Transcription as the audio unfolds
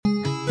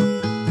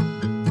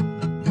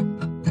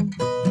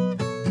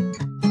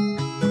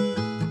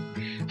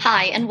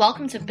Hi, and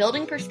welcome to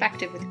Building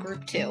Perspective with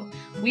Group 2.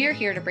 We are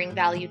here to bring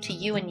value to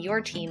you and your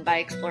team by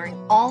exploring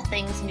all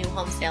things new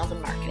home sales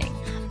and marketing,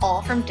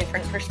 all from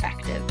different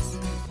perspectives.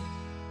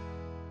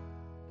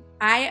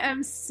 I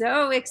am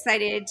so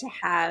excited to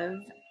have,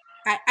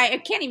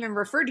 I can't even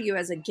refer to you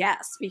as a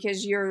guest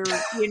because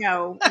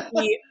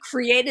we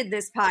created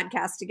this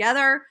podcast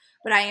together,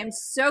 but I am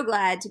so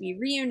glad to be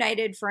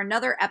reunited for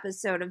another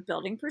episode of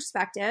Building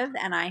Perspective.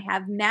 And I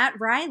have Matt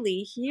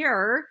Riley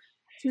here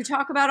to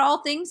talk about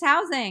all things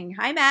housing.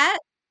 Hi, Matt.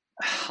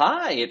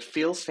 Hi, it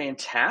feels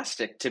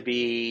fantastic to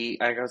be,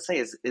 I gotta say,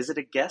 is it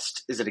a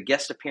guest? Is it a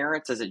guest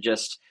appearance? Is it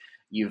just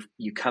you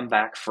come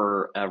back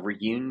for a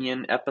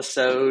reunion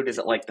episode? Is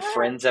it like the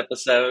Friends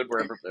episode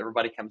where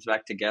everybody comes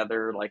back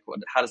together? Like,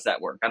 how does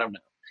that work? I don't know.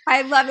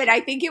 I love it.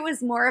 I think it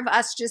was more of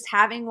us just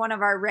having one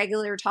of our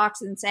regular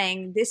talks and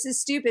saying, this is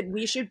stupid.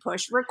 We should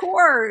push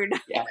record.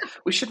 Yeah,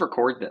 we should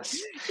record this.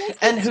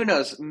 And who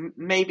knows,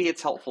 maybe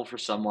it's helpful for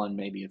someone,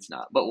 maybe it's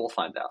not, but we'll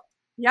find out.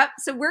 Yep.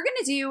 So we're going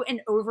to do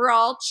an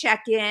overall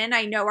check-in.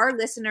 I know our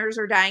listeners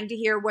are dying to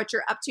hear what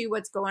you're up to,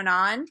 what's going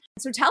on.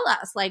 So tell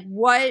us, like,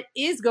 what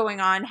is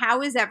going on?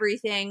 How is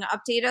everything?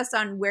 Update us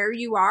on where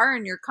you are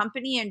in your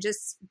company and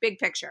just big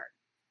picture.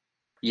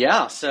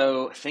 Yeah,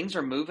 so things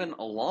are moving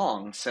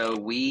along. So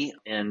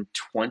in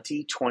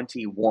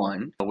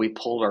 2021, we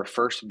pulled our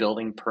first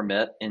building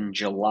permit in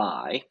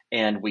July,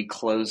 and we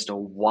closed a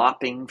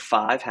whopping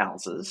 5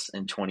 houses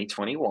in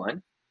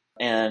 2021.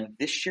 And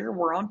this year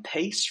we're on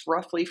pace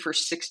roughly for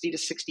 60 to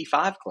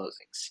 65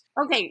 closings.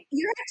 Okay,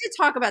 you have to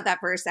talk about that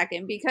for a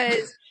second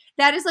because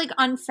that is like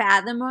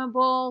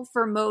unfathomable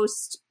for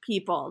most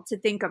people to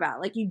think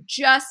about. Like, you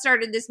just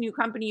started this new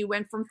company, you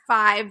went from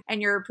 5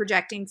 and you're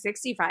projecting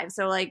 65.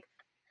 So like,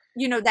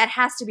 that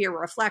has to be a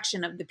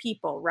reflection of the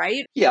people,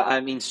 right? Yeah,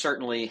 I mean,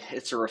 certainly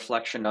it's a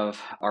reflection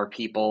of our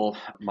people,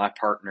 my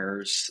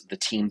partners, the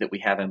team that we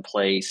have in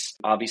place.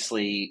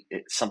 Obviously,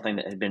 it's something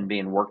that had been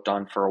being worked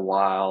on for a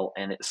while,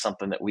 and it's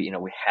something that we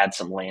had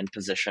some land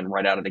position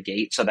right out of the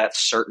gate. So that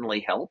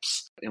certainly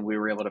helps. And we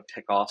were able to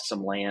pick off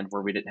some land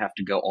where we didn't have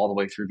to go all the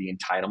way through the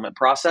entitlement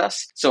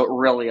process. So it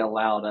really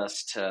allowed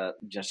us to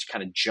just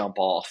kind of jump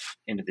off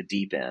into the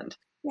deep end.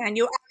 Yeah, and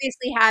you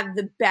obviously have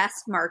the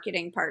best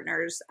marketing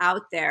partners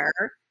out there.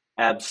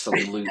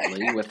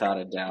 Absolutely, without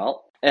a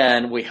doubt.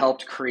 And we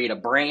helped create a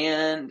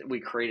brand. We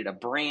created a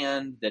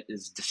brand that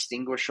is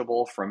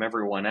distinguishable from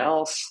everyone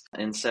else.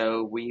 And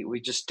so we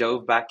just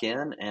dove back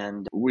in,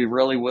 and we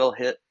really will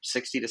hit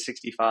 60 to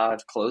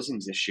 65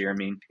 closings this year. I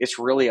mean, it's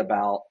really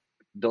about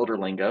builder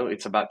lingo.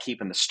 It's about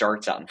keeping the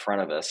starts out in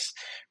front of us,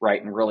 right?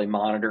 And really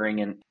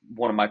monitoring. And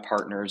one of my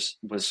partners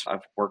I've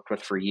worked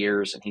with for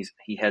years, and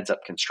he heads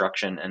up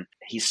construction, and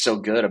he's so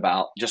good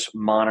about just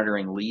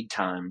monitoring lead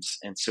times.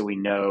 And so we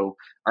know,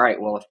 all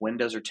right, well, if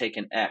windows are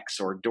taking X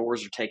or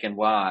doors are taking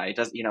Y, it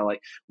doesn't,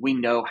 we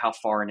know how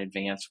far in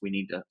advance we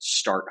need to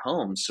start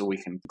homes so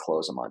we can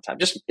close them on time.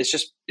 It's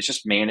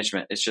just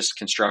management. It's just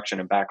construction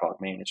and backlog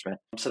management.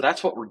 So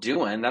that's what we're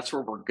doing. That's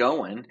where we're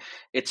going.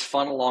 It's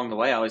fun along the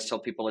way. I always tell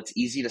people it's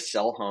easy to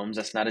sell homes.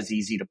 It's not as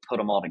easy to put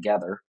them all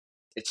together.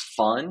 It's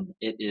fun.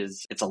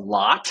 It's a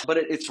lot, but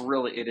it is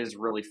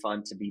really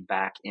fun to be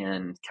back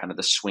in kind of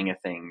the swing of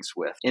things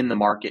in the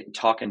market,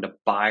 talking to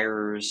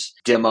buyers,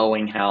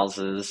 demoing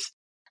houses,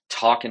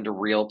 talking to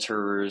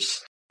realtors,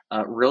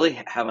 really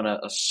having a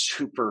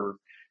super,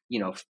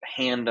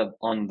 hand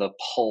on the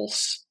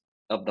pulse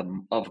of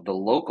the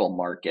local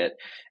market,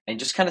 and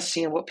just kind of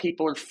seeing what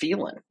people are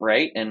feeling,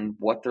 right? And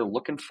what they're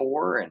looking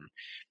for, and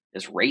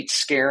is rates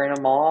scaring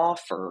them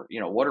off, or,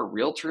 what are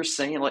realtors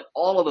saying? Like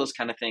all of those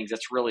kind of things.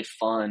 It's really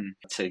fun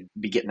to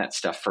be getting that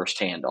stuff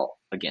firsthand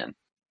again.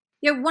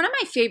 Yeah, one of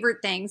my favorite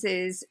things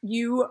is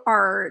you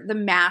are the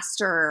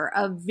master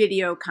of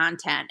video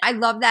content. I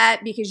love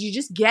that because you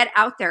just get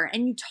out there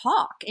and you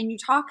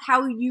talk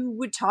how you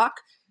would talk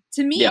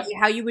to me,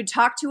 how you would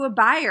talk to a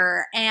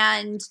buyer.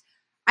 And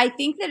I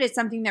think that it's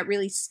something that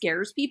really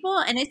scares people,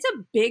 and it's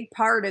a big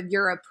part of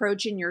your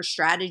approach and your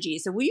strategy.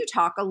 So will you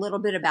talk a little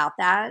bit about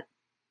that?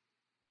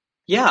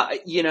 Yeah,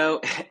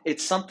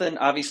 it's something,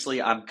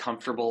 obviously, I'm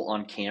comfortable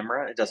on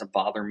camera. It doesn't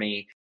bother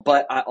me.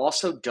 But I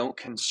also don't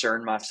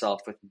concern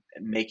myself with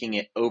making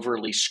it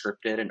overly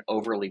scripted and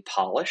overly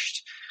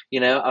polished.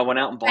 I went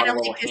out and bought a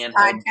little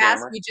handheld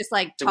camera. We just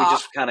talk. We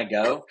just kind of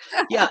go.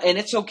 Yeah, and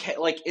it's okay.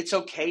 Like, it's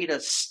okay to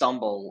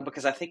stumble,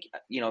 because I think,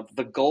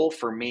 the goal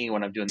for me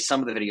when I'm doing some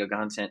of the video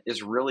content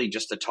is really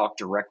just to talk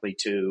directly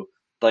to,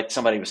 like,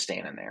 somebody was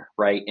standing there,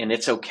 right? And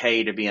it's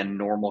okay to be a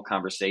normal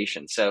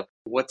conversation. So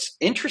what's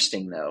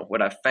interesting, though,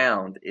 what I've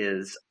found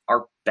is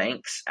our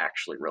banks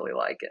actually really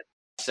like it.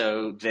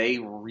 So they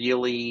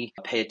really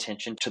pay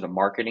attention to the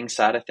marketing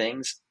side of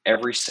things.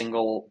 Every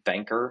single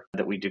banker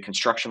that we do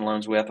construction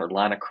loans with, or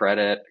line of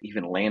credit,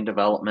 even land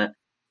development,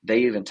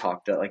 they even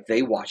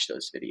they watch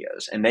those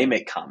videos and they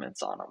make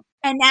comments on them.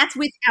 And that's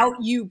without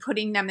you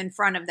putting them in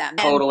front of them.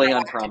 Totally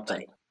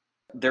unprompted.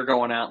 They're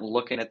going out and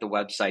looking at the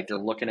website. They're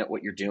looking at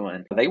what you're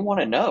doing. They want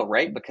to know,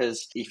 right?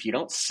 Because if you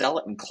don't sell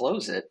it and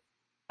close it,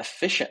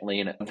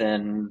 efficiently, and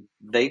then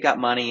they got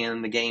money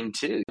in the game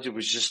too. It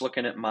was just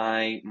looking at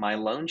my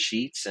loan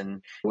sheets,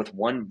 and with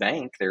one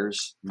bank,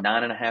 there's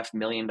 $9.5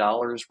 million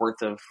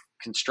worth of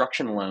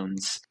construction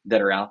loans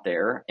that are out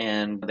there,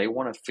 and they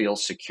want to feel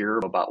secure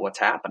about what's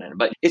happening.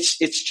 But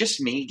it's just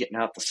me getting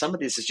out. Some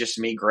of this is just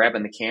me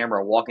grabbing the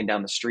camera, walking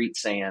down the street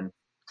saying,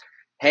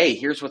 hey,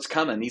 here's what's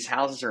coming. These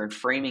houses are in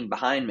framing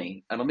behind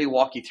me, and let me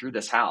walk you through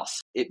this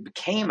house. It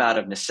came out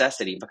of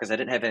necessity because I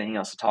didn't have anything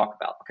else to talk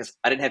about, because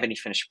I didn't have any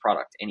finished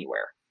product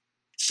anywhere.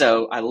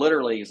 So I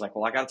literally was like,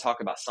 well, I got to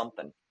talk about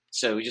something.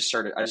 So I just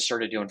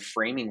started doing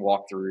framing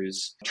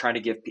walkthroughs, trying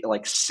to give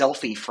like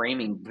selfie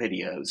framing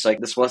videos. Like,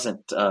 this wasn't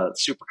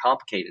super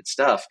complicated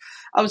stuff.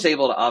 I was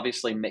able to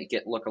obviously make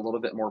it look a little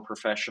bit more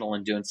professional,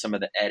 and doing some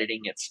of the editing,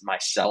 it's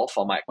myself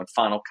on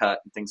Final Cut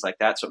and things like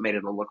that. So it made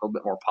it look a little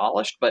bit more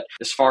polished. But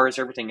as far as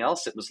everything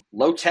else, it was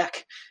low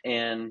tech,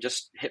 and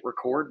just hit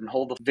record and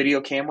hold the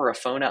video camera, a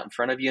phone out in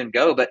front of you and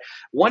go. But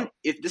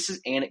if this is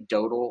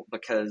anecdotal,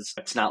 because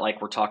it's not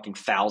like we're talking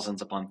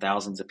thousands upon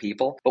thousands of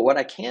people. But what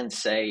I can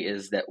say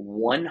is that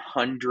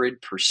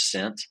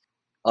 100%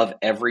 of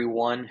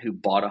everyone who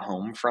bought a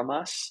home from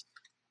us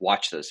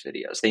watched those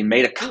videos. They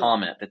made a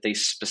comment that they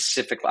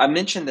specifically, I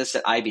mentioned this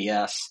at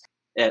IBS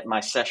at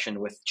my session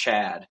with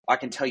Chad. I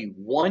can tell you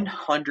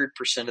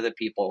 100% of the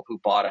people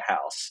who bought a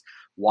house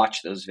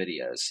watched those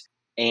videos.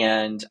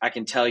 And I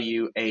can tell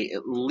you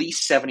at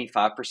least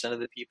 75%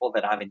 of the people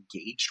that I've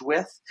engaged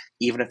with,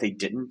 even if they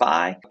didn't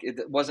buy,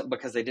 it wasn't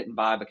because they didn't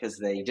buy because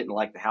they didn't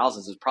like the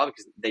houses. It was probably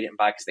because they didn't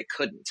buy because they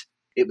couldn't.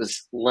 It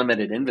was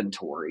limited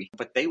inventory,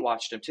 but they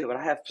watched them too. But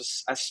I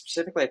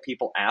specifically have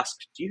people ask,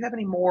 do you have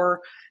any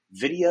more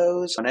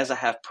videos? And as I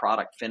have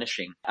product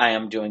finishing, I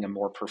am doing a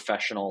more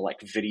professional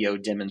like video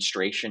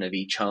demonstration of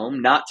each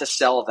home, not to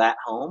sell that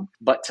home,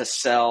 but to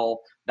sell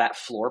that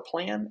floor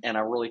plan. And I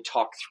really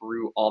talk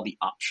through all the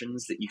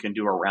options that you can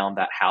do around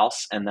that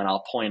house. And then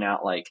I'll point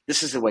out, like,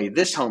 this is the way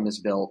this home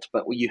is built,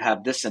 but you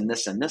have this and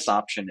this and this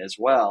option as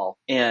well.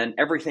 And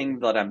everything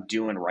that I'm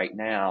doing right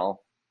now,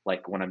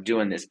 like when I'm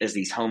doing this, as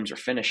these homes are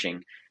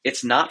finishing,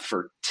 it's not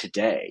for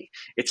today.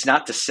 It's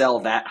not to sell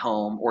that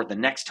home or the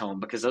next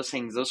home, because those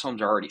homes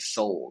are already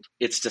sold.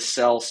 It's to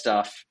sell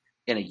stuff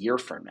in a year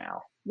from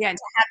now. Yeah, to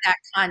have that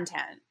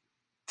content.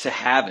 To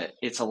have it.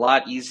 It's a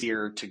lot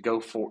easier to go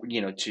for,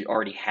 to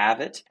already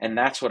have it. And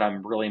that's what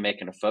I'm really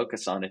making a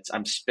focus on.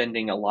 I'm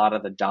spending a lot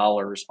of the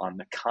dollars on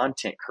the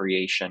content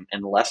creation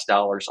and less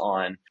dollars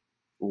on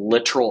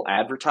literal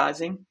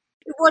advertising.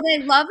 What I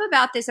love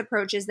about this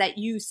approach is that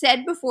you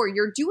said before,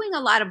 you're doing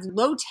a lot of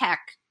low tech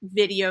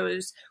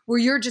videos where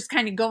you're just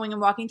kind of going and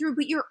walking through,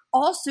 but you're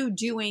also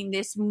doing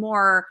this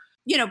more,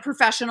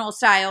 professional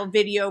style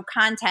video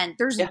content.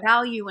 There's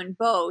value in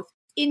both.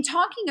 In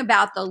talking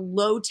about the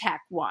low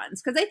tech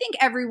ones, because I think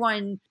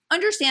everyone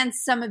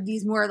understands some of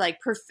these more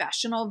like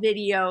professional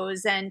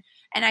videos, and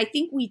I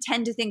think we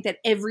tend to think that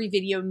every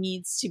video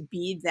needs to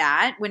be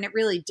that when it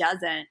really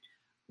doesn't.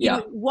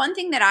 Yeah. One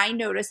thing that I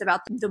notice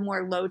about the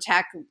more low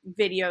tech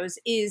videos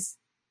is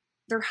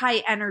they're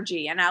high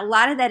energy, and a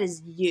lot of that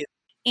is you.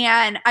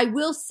 And I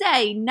will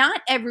say,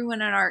 not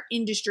everyone in our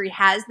industry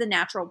has the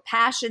natural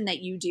passion that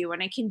you do.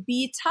 And it can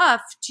be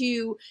tough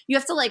you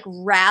have to like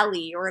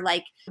rally, or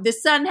like the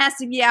sun has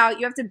to be out.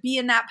 You have to be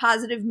in that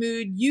positive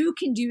mood. You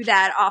can do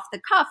that off the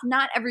cuff.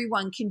 Not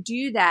everyone can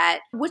do that.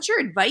 What's your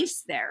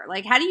advice there?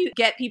 Like, how do you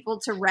get people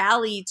to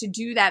rally to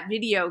do that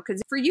video?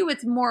 Because for you,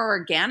 it's more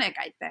organic,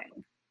 I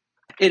think.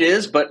 It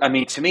is, but I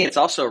mean, to me, it's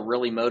also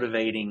really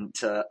motivating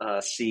to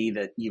see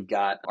that you've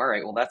got, all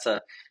right, well, that's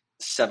a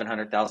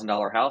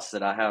 $700,000 house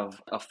that I have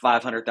a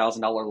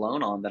 $500,000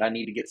 loan on that I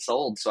need to get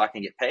sold so I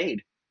can get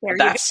paid.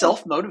 That's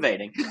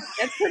self-motivating.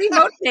 That's pretty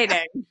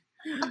motivating.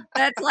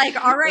 That's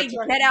like, all right,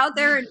 get out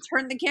there and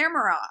turn the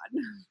camera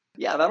on.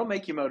 Yeah, that'll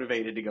make you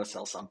motivated to go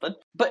sell something.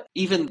 But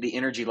even the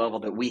energy level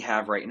that we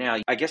have right now,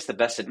 I guess the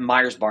best,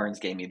 Myers-Barnes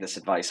gave me this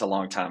advice a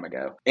long time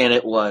ago. And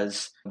it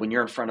was, when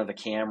you're in front of the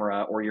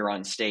camera or you're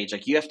on stage,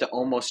 like, you have to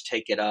almost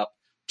take it up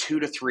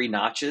 2 to 3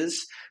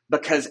 notches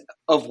because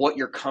of what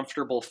you're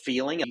comfortable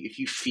feeling. If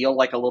you feel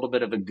like a little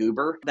bit of a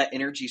goober, that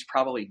energy is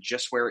probably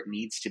just where it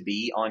needs to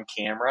be on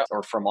camera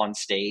or from on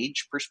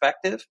stage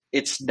perspective.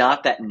 It's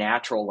not that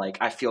natural, like,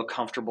 I feel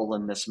comfortable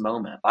in this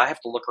moment. I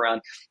have to look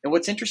around. And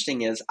what's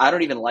interesting is I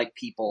don't even like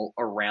people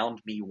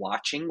around me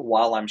watching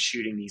while I'm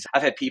shooting these.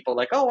 I've had people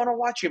like, oh, I want to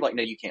watch you. I'm like,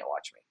 no, you can't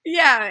watch me.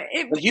 Yeah.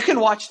 You can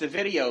watch the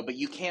video, but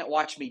you can't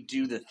watch me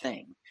do the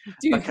thing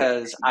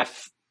because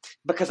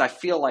I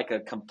feel like a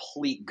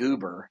complete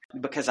goober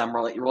because I'm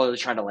really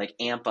trying to like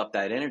amp up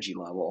that energy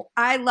level.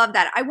 I love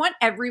that. I want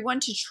everyone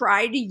to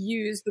try to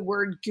use the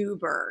word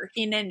goober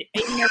in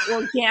their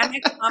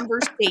organic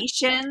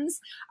conversations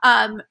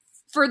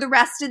for the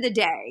rest of the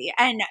day,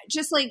 and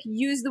just like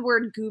use the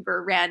word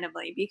goober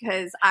randomly,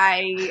 because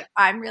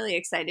I'm really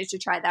excited to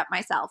try that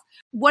myself.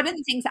 One of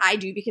the things I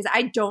do, because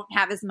I don't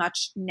have as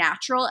much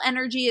natural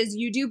energy as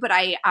you do, but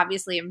I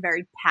obviously am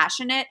very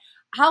passionate,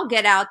 I'll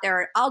get out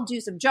there, I'll do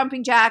some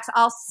jumping jacks,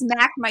 I'll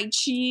smack my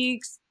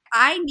cheeks.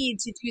 I need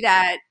to do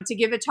that to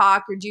give a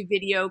talk or do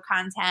video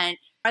content.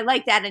 I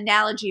like that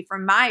analogy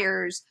from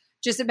Myers,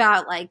 just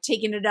about like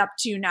taking it up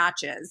 2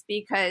 notches,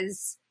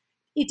 because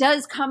it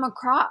does come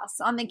across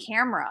on the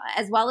camera,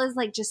 as well as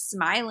like just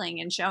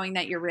smiling and showing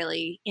that you're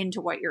really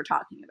into what you're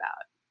talking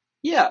about.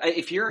 Yeah,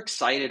 if you're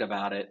excited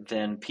about it,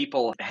 then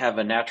people have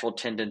a natural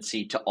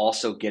tendency to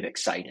also get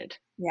excited.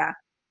 Yeah.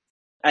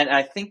 And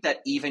I think that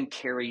even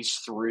carries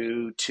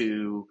through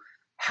to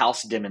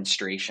house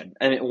demonstration.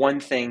 And one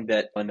thing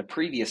that in the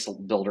previous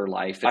builder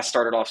life, I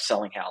started off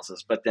selling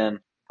houses, but then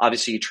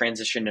obviously you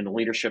transition into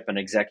leadership and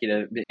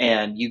executive,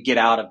 and you get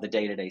out of the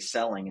day-to-day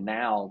selling, and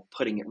now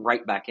putting it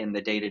right back in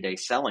the day-to-day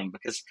selling,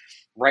 because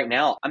right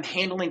now I'm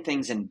handling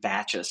things in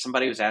batches.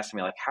 Somebody was asking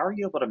me, like, how are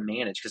you able to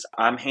manage? Because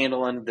I'm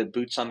handling the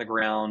boots on the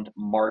ground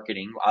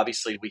marketing.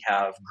 Obviously we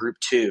have group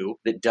 2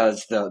 that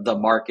does the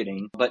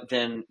marketing, but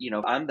then,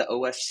 I'm the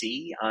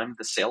OSC, I'm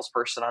the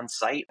salesperson on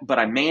site, but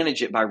I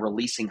manage it by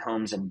releasing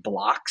homes in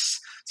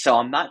blocks. So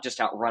I'm not just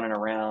out running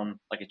around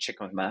like a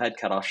chicken with my head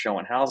cut off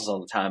showing houses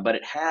all the time, but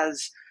it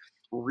has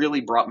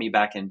really brought me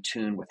back in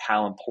tune with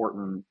how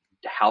important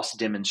house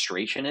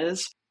demonstration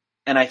is.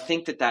 And I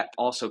think that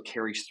also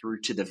carries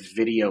through to the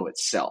video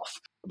itself,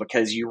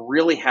 because you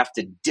really have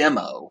to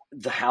demo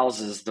the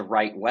houses the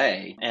right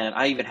way. And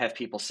I even have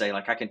people say,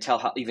 like, I can tell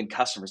how, even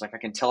customers, like, I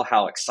can tell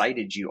how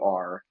excited you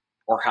are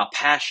or how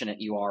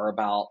passionate you are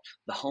about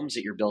the homes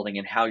that you're building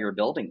and how you're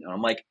building them.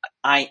 I'm like,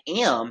 I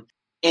am,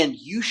 and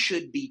you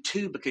should be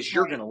too, because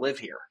you're going to live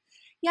here.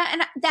 Yeah.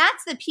 And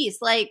that's the piece.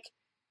 Like,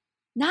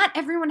 not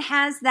everyone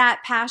has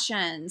that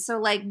passion. So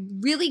like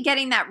really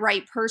getting that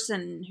right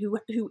person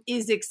who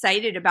is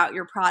excited about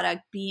your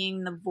product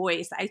being the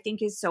voice, I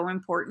think is so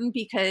important,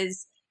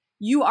 because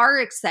you are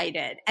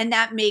excited and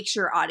that makes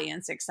your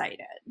audience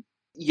excited.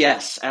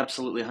 Yes,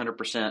 absolutely,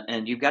 100%.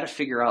 And you've got to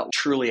figure out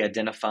truly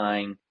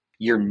identifying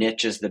your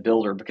niche as the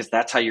builder, because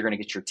that's how you're going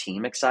to get your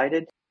team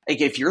excited.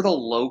 Like, if you're the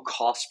low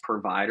cost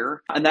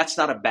provider, and that's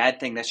not a bad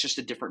thing, that's just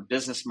a different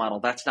business model.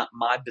 That's not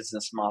my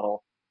business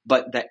model,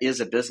 but that is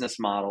a business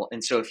model.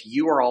 And so if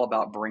you are all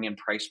about bringing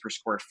price per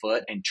square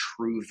foot and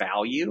true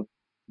value,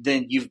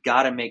 then you've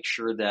got to make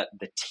sure that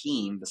the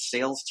team, the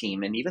sales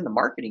team, and even the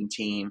marketing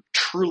team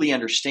truly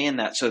understand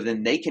that, so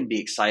then they can be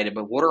excited.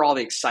 But what are all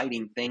the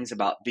exciting things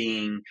about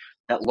being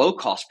that low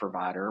cost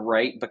provider,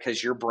 right?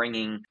 Because you're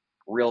bringing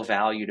real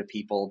value to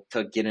people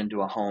to get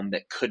into a home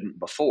that couldn't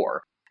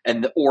before.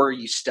 Or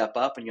you step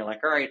up and you're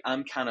like, all right,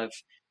 I'm kind of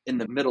in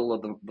the middle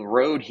of the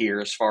road here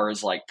as far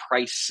as like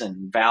price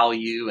and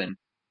value, and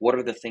what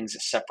are the things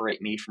that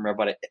separate me from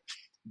everybody?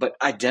 But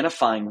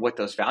identifying what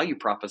those value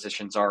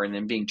propositions are and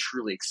then being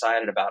truly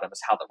excited about them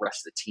is how the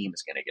rest of the team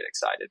is going to get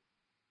excited.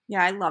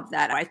 Yeah, I love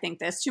that. I think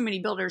there's too many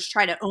builders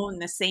try to own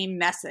the same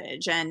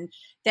message, and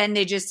then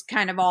they just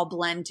kind of all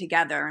blend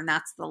together. And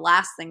that's the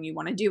last thing you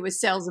want to do with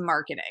sales and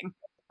marketing.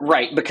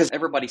 Right, because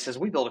everybody says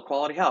we build a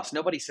quality house.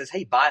 Nobody says,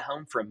 hey, buy a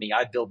home from me,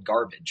 I build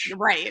garbage.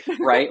 Right.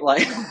 Right?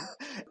 Like,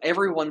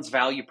 everyone's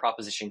value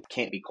proposition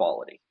can't be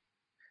quality,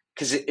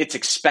 because it's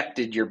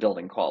expected you're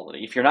building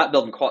quality. If you're not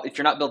building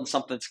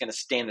something that's going to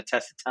stand the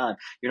test of time,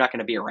 you're not going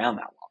to be around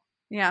that long.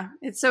 Yeah,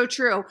 it's so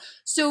true.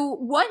 So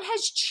what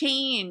has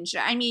changed?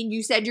 I mean,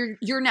 you said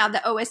you're now the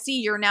OSC,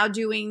 you're now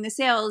doing the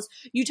sales.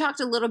 You talked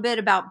a little bit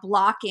about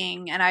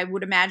blocking, and I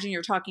would imagine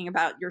you're talking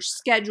about your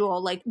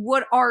schedule. Like,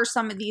 what are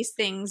some of these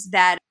things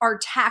that are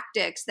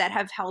tactics that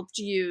have helped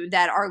you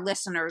that our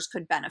listeners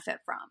could benefit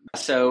from?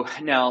 So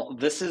now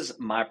this is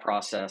my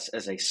process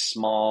as a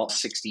small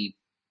 60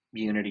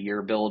 unit a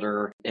year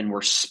builder, and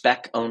we're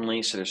spec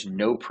only. So there's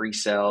no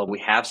pre-sale. We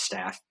have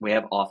staff, we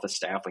have office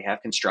staff, we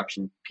have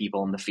construction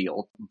people in the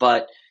field,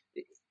 but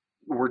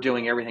we're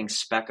doing everything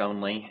spec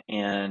only.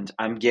 And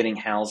I'm getting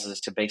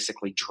houses to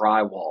basically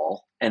drywall.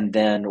 And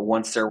then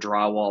once they're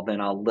drywall, then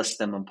I'll list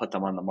them and put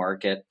them on the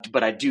market.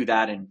 But I do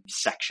that in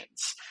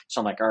sections. So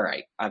I'm like, all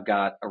right, I've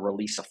got a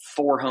release of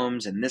 4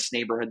 homes in this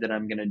neighborhood that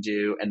I'm going to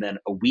do. And then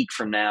a week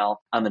from now,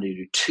 I'm going to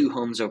do 2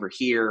 homes over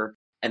here.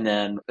 And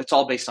then it's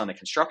all based on the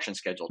construction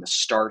schedule. The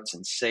starts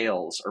and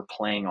sales are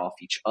playing off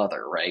each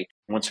other, right?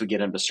 Once we get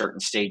into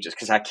certain stages,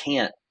 because I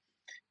can't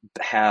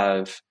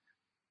have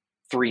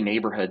 3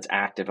 neighborhoods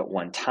active at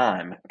one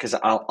time, because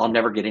I'll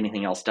never get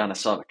anything else done. I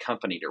still have a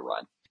company to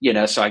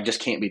run, so I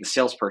just can't be the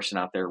salesperson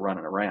out there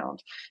running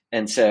around.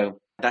 And so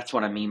that's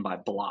what I mean by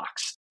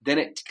blocks. Then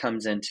it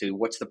comes into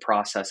what's the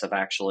process of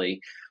actually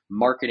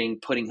marketing,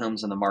 putting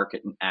homes on the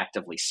market, and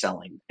actively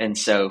selling. And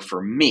so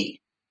for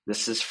me,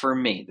 this is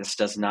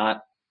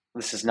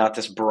not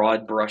this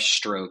broad brush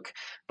stroke,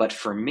 but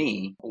for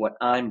me, what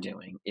I'm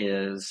doing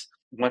is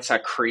once I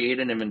create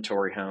an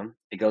inventory home,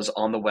 it goes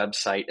on the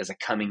website as a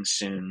coming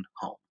soon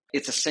home.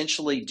 It's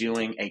essentially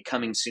doing a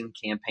coming soon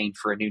campaign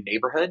for a new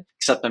neighborhood,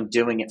 except I'm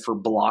doing it for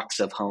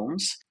blocks of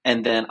homes.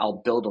 And then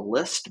I'll build a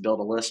list.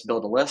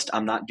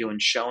 I'm not doing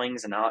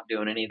showings and not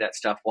doing any of that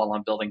stuff while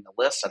I'm building the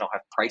list. I don't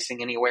have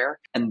pricing anywhere.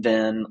 And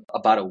then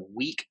about a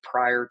week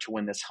prior to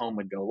when this home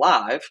would go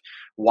live,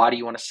 why do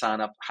you want to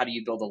sign up? How do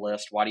you build a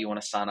list? Why do you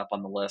want to sign up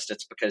on the list?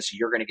 It's because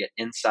you're going to get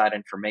inside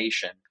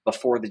information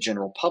before the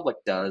general public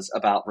does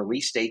about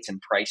release dates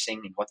and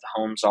pricing and what the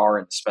homes are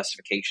and the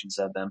specifications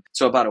of them.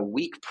 So about a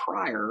week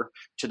prior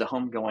to the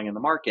home going in the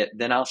market,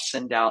 then I'll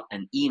send out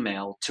an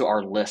email to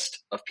our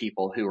list of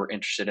people who are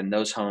interested in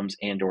those homes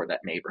and or that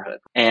neighborhood.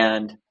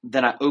 And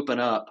then I open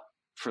up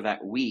for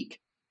that week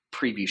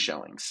preview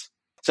showings.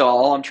 So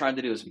all I'm trying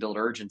to do is build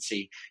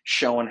urgency,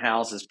 showing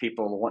houses,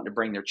 people wanting to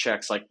bring their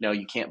checks like, no,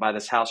 you can't buy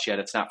this house yet.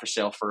 It's not for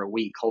sale for a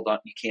week. Hold on.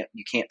 You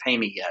can't pay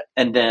me yet.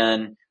 And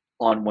then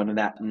on when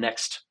that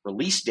next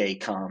release day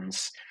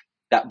comes,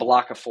 that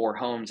block of 4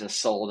 homes is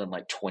sold in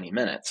like 20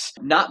 minutes.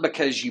 Not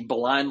because you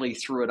blindly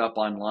threw it up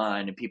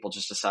online and people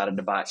just decided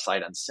to buy it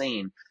sight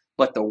unseen,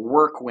 but the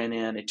work went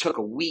in. It took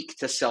a week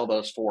to sell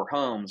those 4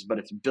 homes, but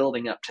it's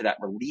building up to that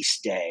release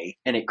day,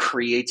 and it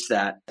creates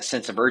that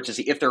sense of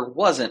urgency. If there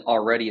wasn't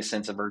already a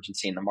sense of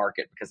urgency in the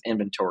market because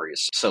inventory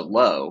is so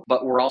low,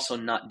 but we're also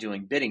not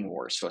doing bidding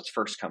wars, so it's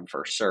first come,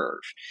 first serve,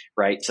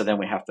 right? So then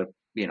we have to,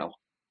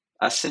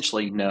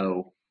 essentially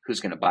know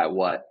who's going to buy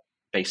what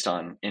based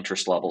on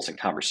interest levels and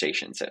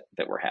conversations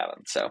that we're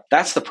having. So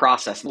that's the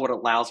process. What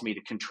allows me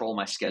to control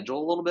my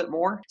schedule a little bit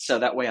more. So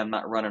that way I'm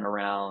not running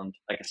around,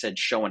 like I said,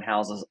 showing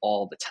houses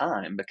all the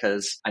time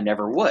because I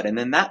never would. And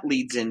then that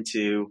leads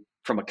into,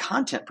 from a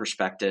content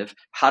perspective,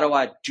 how do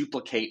I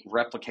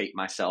replicate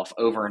myself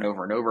over and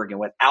over and over again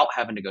without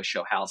having to go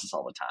show houses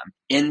all the time?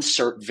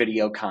 Insert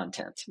video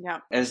content. Yeah.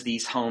 As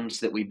these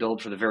homes that we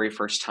build for the very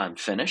first time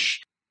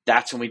finish,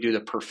 that's when we do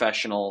the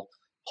professional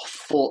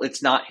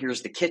it's not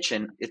here's the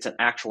kitchen, it's an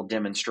actual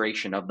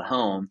demonstration of the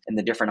home and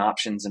the different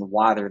options and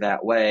why they're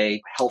that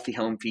way, healthy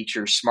home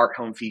features, smart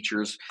home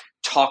features,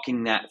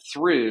 talking that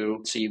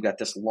through. So you've got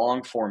this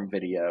long form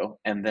video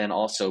and then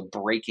also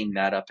breaking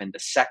that up into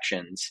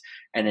sections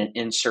and then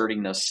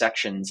inserting those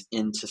sections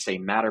into, say,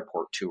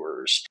 Matterport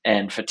tours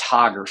and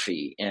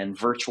photography and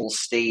virtual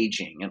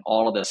staging and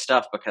all of this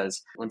stuff.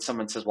 Because when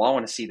someone says, well, I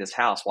want to see this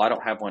house, well, I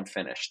don't have one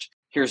finished.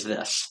 Here's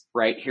this,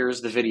 right?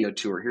 Here's the video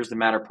tour. Here's the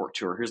Matterport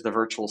tour. Here's the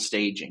virtual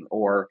staging.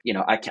 Or,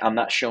 I'm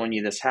not showing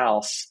you this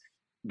house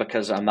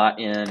because I'm not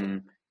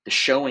in the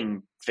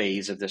showing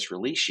phase of this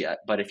release yet.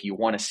 But if you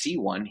want to see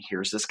one,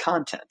 here's this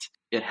content.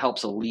 It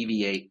helps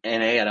alleviate,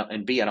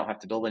 and B, I don't have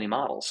to build any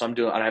models. So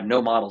I have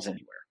no models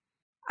anywhere.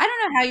 I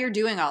don't know how you're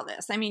doing all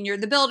this. I mean, you're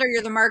the builder,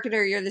 you're the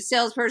marketer, you're the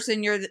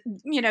salesperson, you're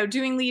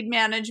doing lead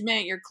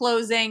management, you're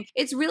closing.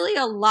 It's really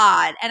a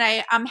lot.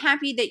 And I'm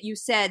happy that you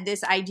said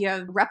this idea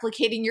of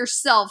replicating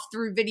yourself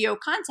through video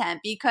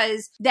content,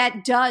 because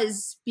that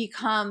does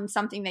become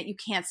something that you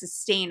can't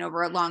sustain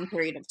over a long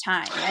period of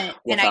time.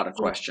 Without a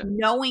question.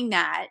 Knowing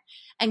that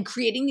and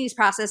creating these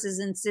processes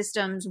and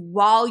systems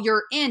while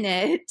you're in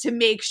it to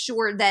make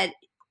sure that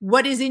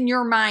what is in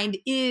your mind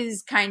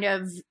is kind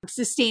of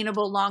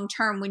sustainable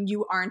long-term when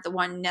you aren't the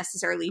one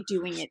necessarily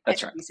doing it.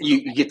 That's right.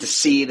 You get to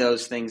see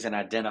those things and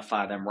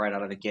identify them right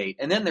out of the gate.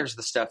 And then there's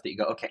the stuff that you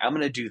go, okay, I'm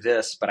going to do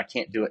this, but I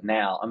can't do it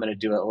now. I'm going to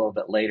do it a little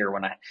bit later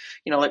when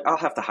I'll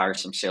have to hire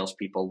some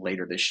salespeople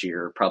later this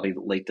year, probably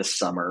late this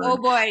summer. Oh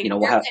boy,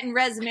 we're getting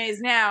resumes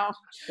now.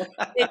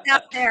 It's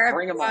out there.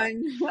 Bring them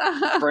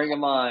on. Bring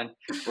them on.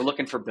 We're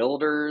looking for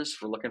builders.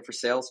 We're looking for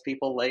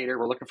salespeople later.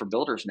 We're looking for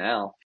builders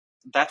now.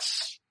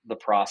 That's the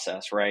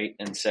process, right?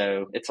 And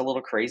so it's a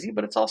little crazy,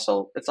 but it's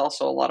also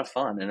a lot of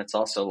fun. And it's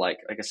also like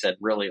I said,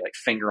 really like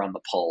finger on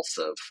the pulse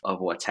of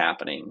what's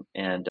happening.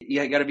 And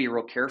you got to be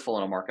real careful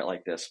in a market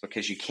like this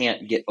because you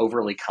can't get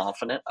overly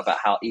confident about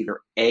how either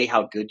A,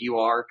 how good you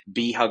are,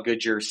 B, how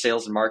good your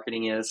sales and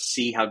marketing is,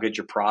 C, how good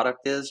your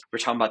product is. We're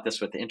talking about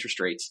this with the interest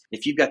rates.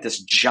 If you've got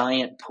this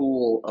giant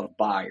pool of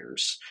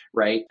buyers,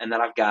 right? And then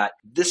I've got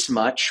this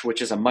much,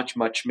 which is a much,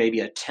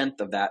 maybe a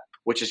tenth of that,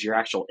 which is your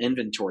actual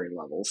inventory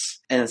levels.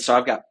 And so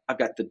I've got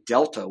the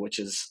delta, which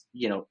is,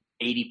 80%,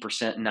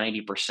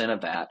 90%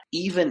 of that.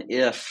 Even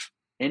if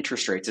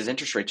interest rates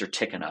are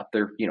ticking up,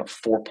 they're,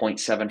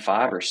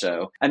 4.75 or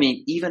so. I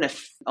mean, even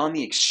if on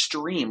the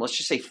extreme, let's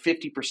just say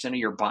 50% of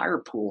your buyer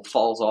pool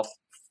falls off,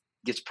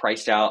 gets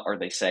priced out, or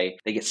they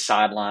get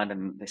sidelined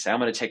and they say, I'm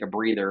going to take a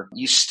breather.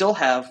 You still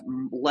have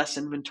less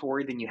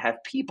inventory than you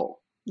have people.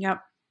 Yep.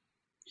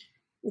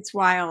 It's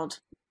wild.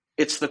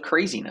 It's the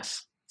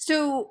craziness.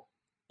 So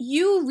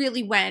you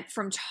really went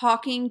from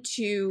talking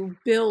to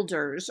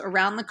builders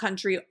around the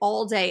country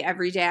all day,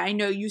 every day. I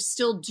know you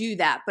still do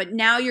that, but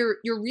now you're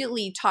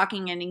really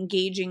talking and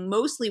engaging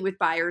mostly with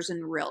buyers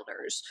and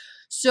realtors.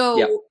 So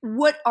Yep.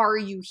 What are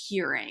you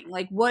hearing?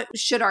 Like, what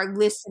should our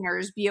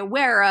listeners be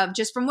aware of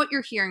just from what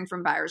you're hearing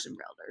from buyers and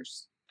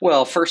realtors?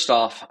 Well, first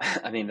off,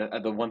 I mean,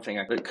 the one thing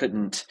I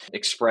couldn't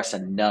express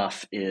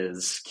enough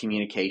is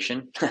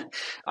communication.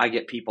 I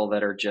get people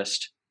that are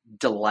just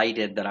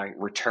delighted that I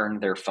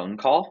returned their phone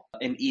call,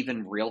 and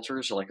even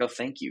realtors are like, oh,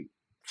 thank you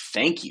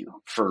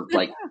for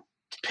like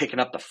picking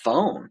up the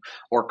phone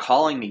or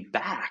calling me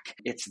back.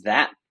 It's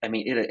that, I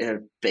mean, at a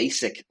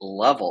basic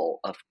level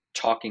of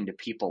talking to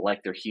people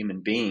like they're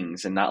human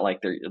beings and not like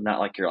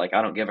you're like,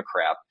 I don't give a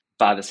crap,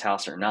 buy this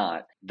house or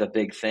not. The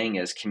big thing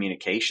is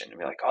communication.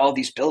 We're like, oh,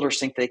 these builders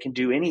think they can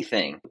do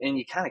anything. And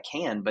you kind of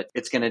can, but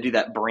it's going to do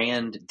that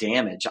brand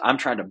damage. I'm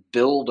trying to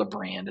build a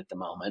brand at the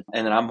moment,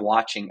 and then I'm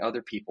watching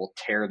other people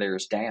tear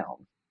theirs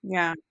down.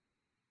 Yeah.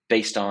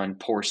 Based on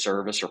poor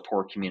service or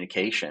poor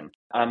communication.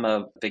 I'm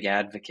a big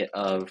advocate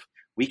of,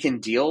 we can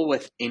deal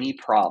with any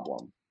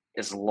problem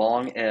as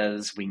long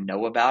as we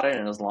know about it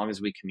and as long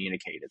as we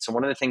communicate it. So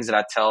one of the things that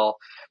I tell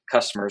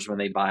customers when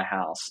they buy a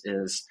house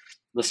is,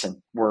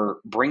 listen, we're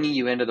bringing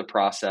you into the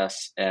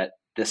process at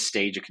this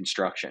stage of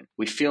construction.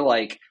 We feel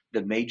like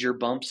the major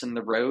bumps in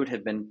the road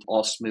have been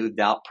all smoothed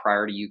out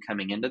prior to you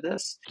coming into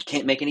this. You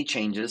can't make any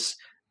changes,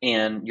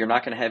 and you're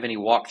not going to have any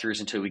walkthroughs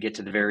until we get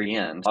to the very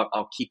end.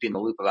 I'll keep you in the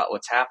loop about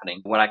what's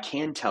happening. What I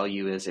can tell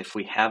you is, if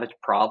we have a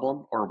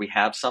problem or we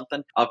have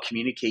something, I'll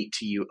communicate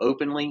to you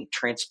openly,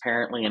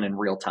 transparently, and in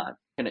real time.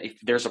 And if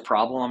there's a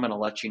problem, I'm going to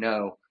let you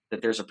know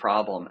that there's a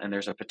problem and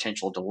there's a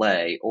potential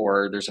delay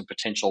or there's a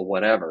potential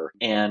whatever.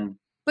 And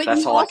but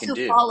that's you all I can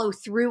also do. follow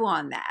through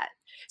on that.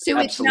 So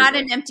Absolutely. It's not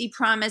an empty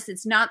promise.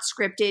 It's not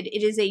scripted.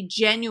 It is a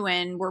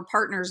genuine, we're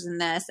partners in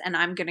this and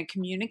I'm going to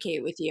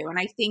communicate with you. And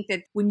I think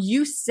that when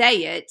you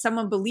say it,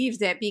 someone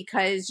believes it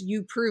because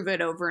you prove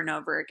it over and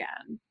over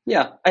again.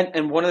 Yeah.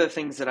 And one of the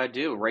things that I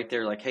do right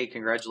there, like, hey,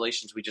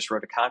 congratulations, we just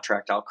wrote a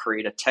contract. I'll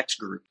create a text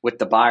group with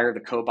the buyer,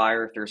 the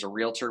co-buyer, if there's a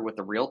realtor, with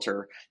the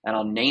realtor, and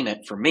I'll name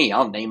it for me.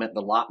 I'll name it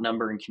the lot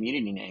number and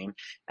community name.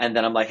 And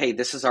then I'm like, hey,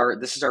 this is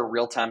our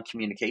real-time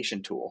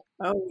communication tool.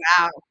 Oh,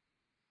 wow.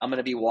 I'm going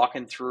to be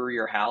walking through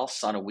your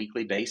house on a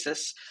weekly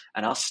basis,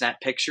 and I'll snap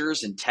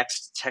pictures and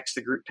text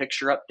the group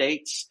picture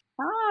updates.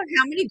 Oh,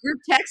 how many group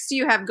texts do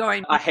you have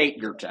going? I hate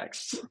group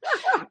texts.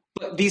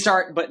 But these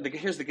aren't,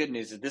 here's the good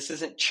news, is this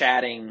isn't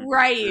chatting.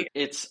 Right.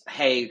 It's,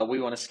 hey, we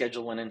want to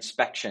schedule an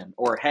inspection,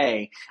 or,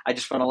 hey, I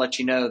just want to let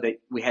you know that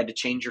we had to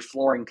change your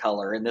flooring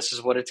color and this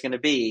is what it's going to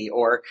be.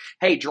 Or,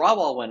 hey,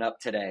 drywall went up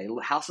today.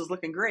 House is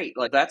looking great.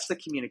 Like, that's the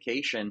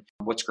communication.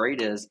 What's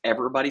great is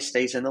everybody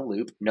stays in the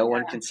loop. No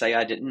one can say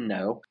I didn't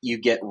know. You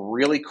get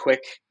really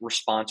quick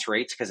response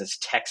rates because it's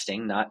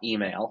texting, not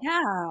email.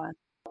 Yeah.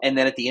 And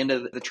then at the end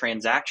of the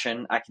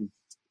transaction, I can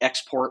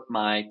export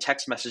my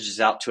text messages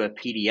out to a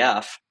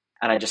PDF,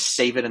 and I just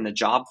save it in the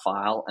job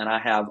file, and I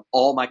have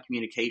all my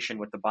communication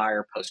with the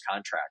buyer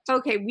post-contract.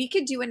 Okay, we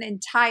could do an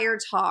entire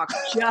talk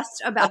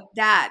just about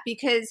that,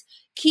 because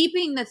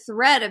keeping the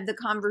thread of the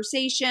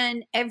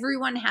conversation,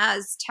 everyone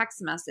has text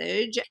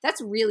message.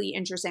 That's really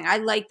interesting. I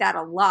like that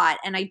a lot,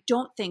 and I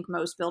don't think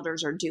most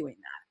builders are doing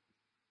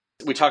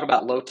that. We talk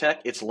about low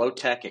tech. It's low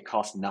tech. It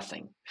costs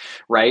nothing,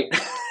 right?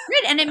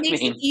 Right. And it makes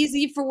it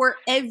easy for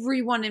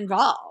everyone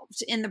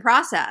involved in the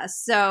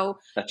process. So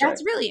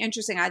that's really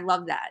interesting. I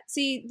love that.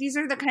 See, these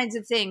are the kinds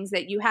of things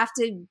that you have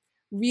to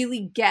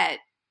really get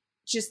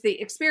just the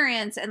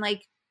experience, and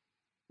like,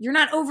 you're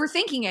not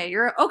overthinking it.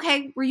 You're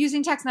okay. We're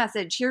using text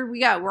message. Here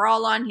we go. We're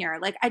all on here.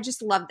 Like, I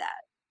just love that.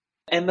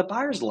 And the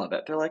buyers love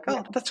it. They're like,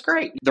 oh, that's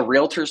great. The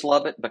realtors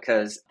love it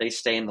because they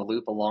stay in the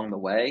loop along the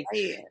way,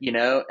 you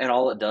know, and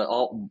all it does,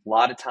 a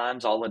lot of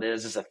times, all it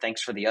is a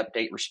thanks for the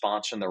update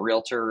response from the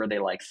realtor, or they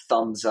like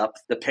thumbs up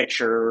the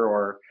picture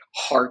or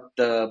heart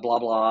the blah,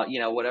 blah, you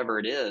know, whatever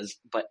it is.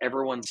 But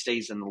everyone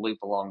stays in the loop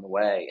along the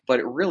way. But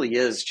it really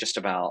is just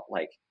about,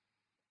 like,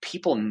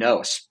 people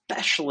know,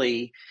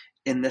 especially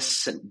in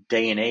this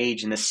day and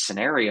age, in this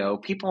scenario,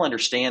 people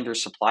understand their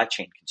supply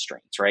chain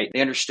constraints, right? They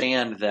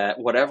understand that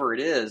whatever it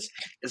is,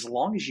 as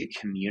long as you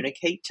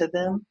communicate to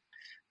them,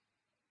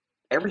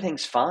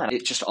 everything's fine.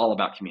 It's just all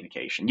about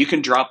communication. You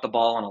can drop the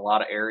ball in a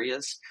lot of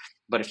areas,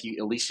 but if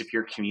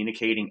you're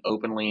communicating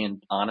openly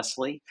and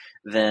honestly,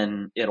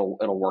 then it'll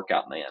work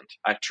out in the end.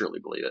 I truly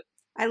believe it.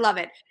 I love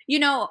it. You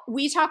know,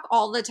 we talk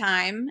all the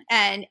time,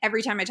 and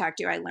every time I talk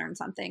to you, I learn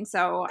something.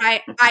 So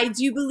I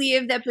do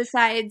believe that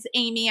besides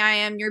Amy, I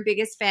am your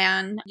biggest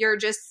fan. You're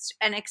just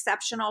an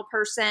exceptional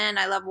person.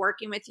 I love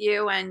working with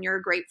you, and you're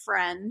a great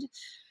friend.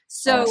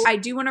 So I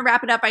do want to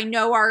wrap it up. I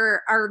know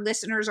our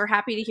listeners are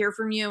happy to hear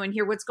from you and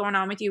hear what's going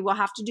on with you. We'll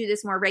have to do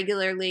this more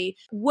regularly.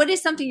 What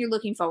is something you're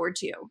looking forward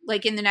to,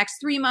 like in the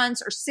next 3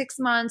 months or 6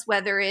 months,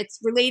 whether it's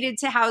related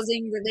to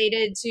housing,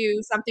 related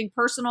to something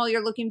personal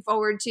you're looking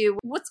forward to?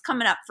 What's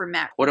coming up for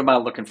Matt? What am I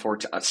looking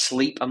forward to?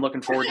 Sleep. I'm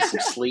looking forward to some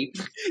sleep.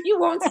 You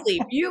won't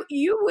sleep.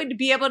 You would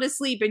be able to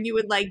sleep, and you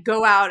would like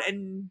go out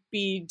and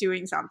be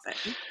doing something.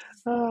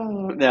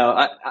 Oh,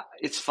 no,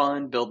 it's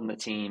fun building the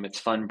team. It's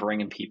fun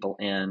bringing people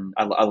in.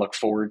 I look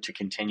forward to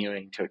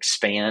continuing to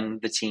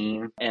expand the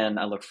team, and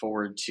I look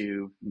forward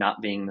to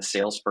not being the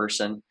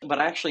salesperson. But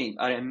actually,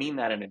 I mean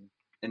that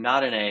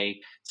not in a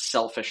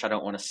selfish, I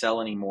don't want to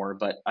sell anymore,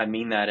 but I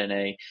mean that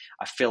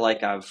I feel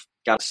like I've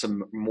got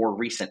some more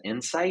recent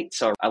insight.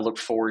 So I look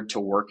forward to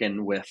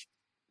working with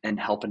and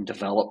helping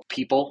develop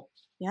people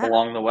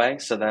along the way.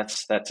 So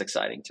that's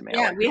exciting to me.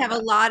 Yeah, we have a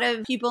lot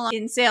of people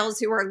in sales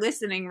who are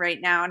listening right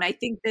now. And I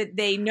think that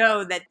they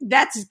know that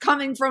that's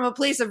coming from a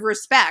place of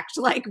respect.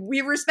 Like,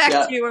 we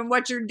respect you and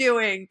what you're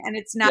doing. And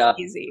it's not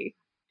easy.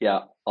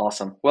 Yeah.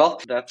 Awesome.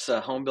 Well, that's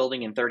home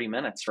building in 30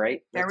 minutes,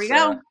 right? There we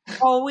go.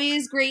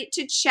 Always great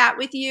to chat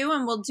with you,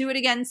 and we'll do it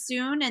again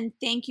soon. And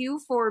thank you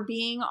for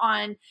being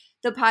on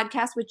the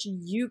podcast, which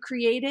you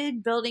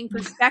created, Building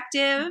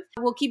Perspective.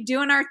 We'll keep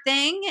doing our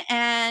thing,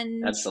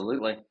 and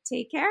absolutely.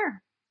 Take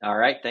care. All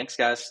right. Thanks,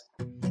 guys.